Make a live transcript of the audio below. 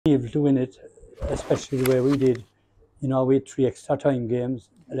Able to win it, especially the way we did. You know, we had 3 extra time games,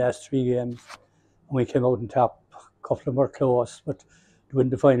 the last 3 games, and we came out on top. A couple of them were close, but to win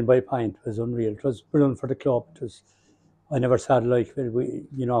the final by a point was unreal. It was brilliant for the club. I never saw it like it.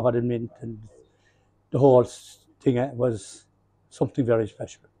 You know what it meant, and the whole thing was something very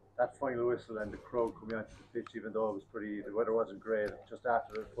special. That final whistle and the crowd coming onto the pitch, even though the weather wasn't great, just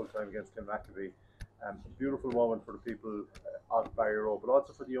after the full time against Kilmacabea. A beautiful moment for the people of Barryroe, but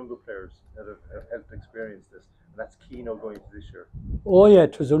also for the younger players that have helped experience this. And that's key now going into this year. Oh yeah,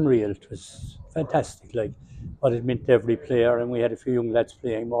 it was unreal. It was fantastic, like what it meant to every player. And we had a few young lads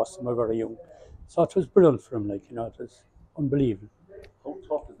playing, most of them were very young. So it was brilliant for them, like, you know, it was unbelievable. How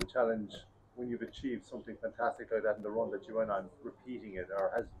tough is the challenge when you've achieved something fantastic like that in the run that you went on, repeating it,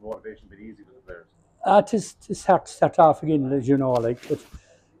 or has the motivation been easy for the players? It's hard to start off again, as you know, like, but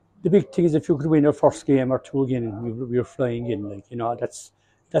the big thing is if you could win your first game or two again, you're flying in, like, you know, that's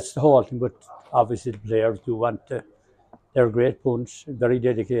the whole thing. But obviously the players do want to, they're a great bunch, very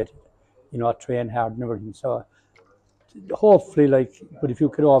dedicated, you know, train hard and everything. So hopefully, like, but if you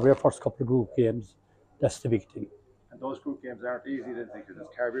could over your first couple of group games, that's the big thing. And those group games aren't easy, because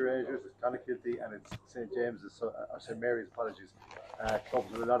it's Carbery Rangers, it's Clonakilty, and it's St James's, or St Mary's, apologies.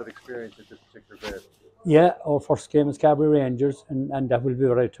 Clubs with a lot of experience at this particular grade. Yeah, our first game is Carbery Rangers, and that will be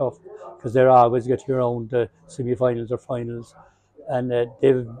very tough because they're always getting around the semi-finals or finals, and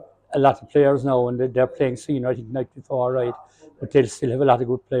they've a lot of players now, and they're playing senior, I think, night before, right? But they'll still have a lot of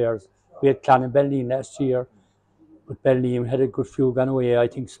good players. We had Clan and Bellean last year, but Bellean had a good few gone away. I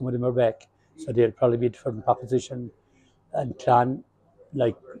think some of them are back, so they'll probably be a different proposition. And Clan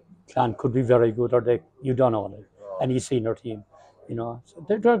could be very good, or you don't know, like, any senior team, you know. So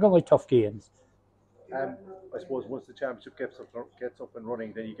they're going to be tough games. I suppose once the championship gets up and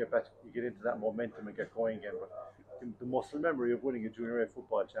running, then you get into that momentum and get going again. But the muscle memory of winning a junior A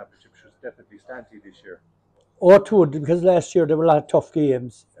football championship should definitely stand to you this year. Oh, it would, because last year there were a lot of tough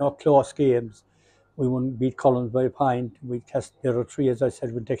games, you know, close games. We won, beat Collins by a point. We cast the other 3, as I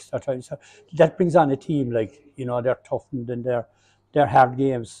said, with extra time. So that brings on a team, like, you know, they're toughened and they're hard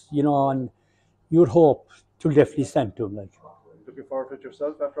games, you know, and you'd hope to definitely stand to them, like. Looking forward to it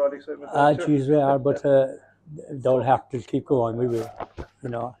yourself after all the excitement? Geez, we are, but the whole heart will keep going. We will, you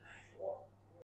know.